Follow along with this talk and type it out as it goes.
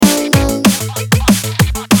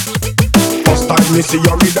me see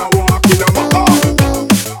you with a walk in a car.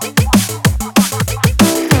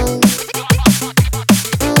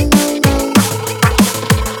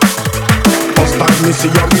 First time me see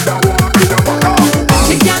you with a walk in a car.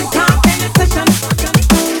 She can't talk in a session.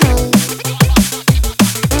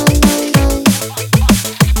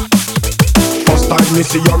 First time me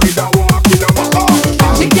see you with a walk in a car.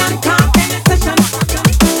 She can't talk in a session.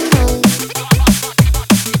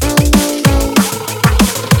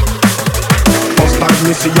 First time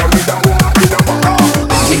me see you with a walk in a car.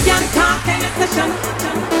 She can't talk in a session.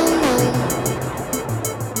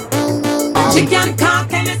 She can't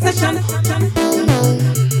talk in a session.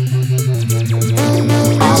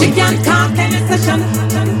 She can't talk in a session.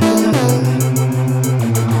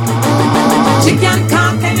 She can't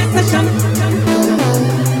talk in a session.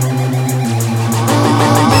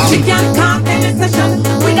 She can't talk in a session.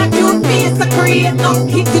 With a cute face, a create no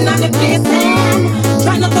hitting on the place.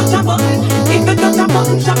 Try not to touch a button. If you touch a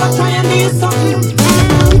button, she go try and do something.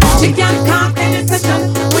 She can't talk in a session.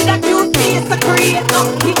 With a cute face, a create no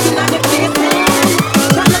hitting on the place.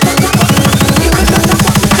 Try not to touch a button. If you touch a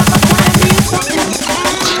button, she go try and do something.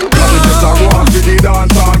 Just a walk with the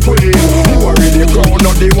dancehall queen. You are really crown,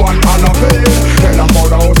 not the one on a veil. Tell them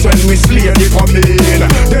about how send Miss Lady come in.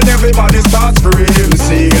 Then everybody starts screaming,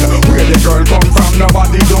 scene. Where the girl come from,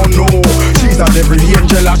 nobody don't know. She's a devil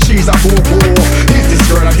angel and she's a go-go. Is this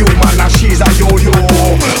girl a human and she's a yo-yo?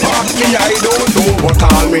 Ask me, I don't know, but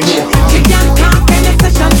all me know. She can't talk in a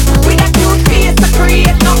session. With a cute face, a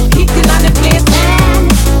create no hitting on the place.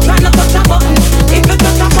 Try not to touch a button. If you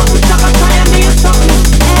touch a button, she go try and do something.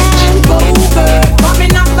 Go girl, come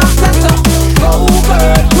in and stop set up. Go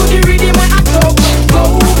girl, to the rhythm when I talk. Go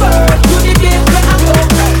girl, to the beat when I talk.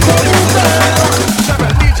 Go girl.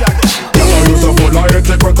 You so full of it,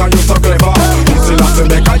 but you so clever. You still have to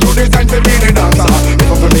make a you design to be the dancer.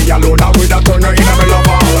 If for me alone, I would have turned her in a me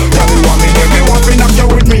lover. Tell me what me make me want to knock you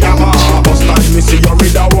with me hammer. First time me see you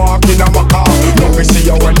with a walk in a car. Now me see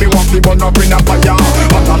you when me want to burn up in a fire.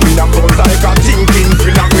 And I'm in a clothes like a thinking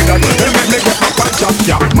finna with a. They make me get up and chop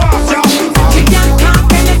ya, mass ya. She can't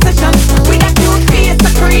talk in a session. With a cute face, a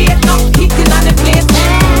create no hitting on the place.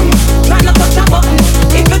 Try not to touch a button.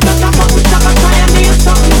 If you touch a button, she go try and do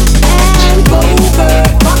something. Go girl,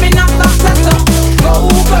 come in and stop set up.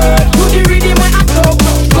 Go girl, to the rhythm when I talk.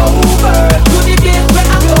 Go girl, to the beat when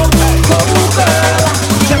I talk. Go girl.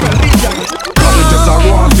 Just a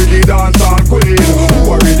walk with the dancehall queen.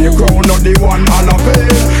 Who are really crown, not the one on a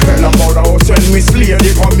veil. Tell them about how send Miss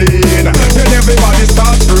Lady come in. Then everybody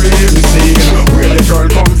starts screaming, sing. Where the girl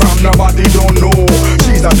come from, nobody don't know.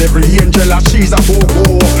 She's a devil angel and she's a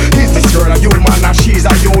go-go. Is this girl a human and she's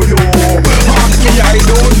a yo-yo? Ask me, I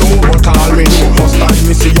don't know, but all me know. First time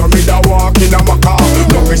me see you with a walk in a car.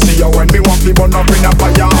 Now me see you when me want to burn up in a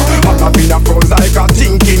fire. And I've been a froze like a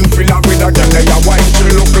thinking filler. With a girl that you wine,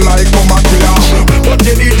 she look like a killer. But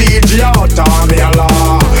you the DJ out on me a la.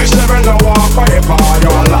 She never walk forever,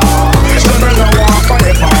 you a la. She never walk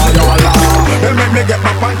forever, you a la. They make me get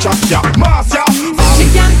my punch up, ya, mass ya. She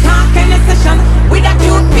can't talk in a session. With a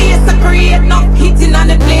cute face, a create no hitting on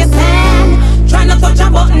the place. Try not to touch a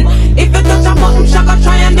button. If you touch a button, she go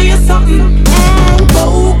try and do you something.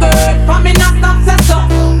 Go girl, from me not stop set up.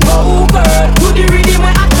 Go girl, to the rhythm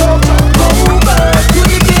when I talk. Go girl, to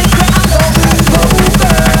the beat when I talk. Go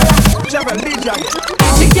girl.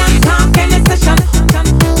 She can't talk in a session.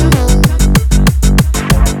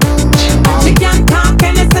 She can't talk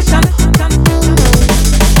in a session.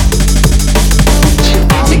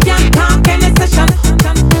 She can't talk in a session.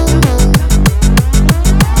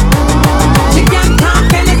 She can't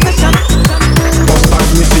talk in a session. First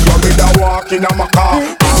time me see you with a walk in a car.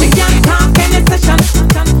 She can't talk in a session.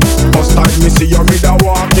 First time me see you with a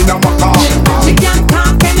walk in a car. She can't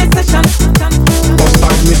talk in a session. First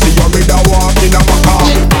time me see you with a walk in a car.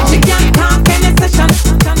 She can't talk in a session.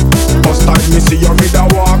 First time me see you with a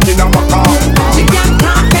walk in a car. She can't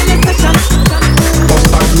talk in a session. First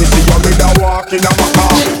time me see you with a walk in a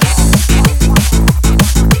car.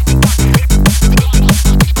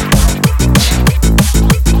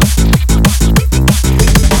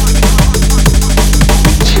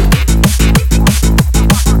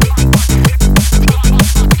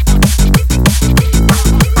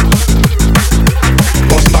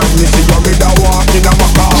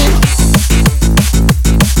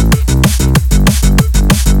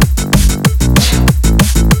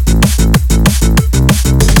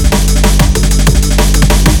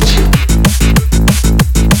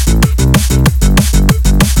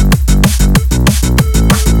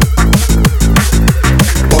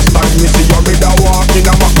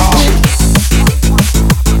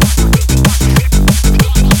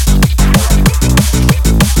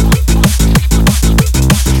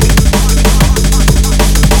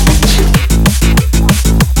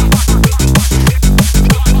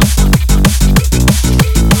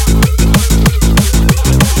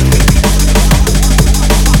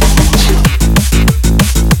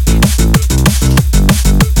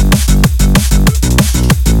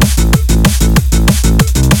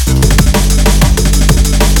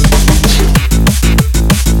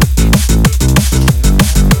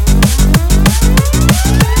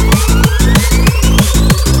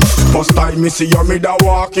 time me see you, me da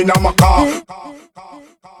walk in a my car.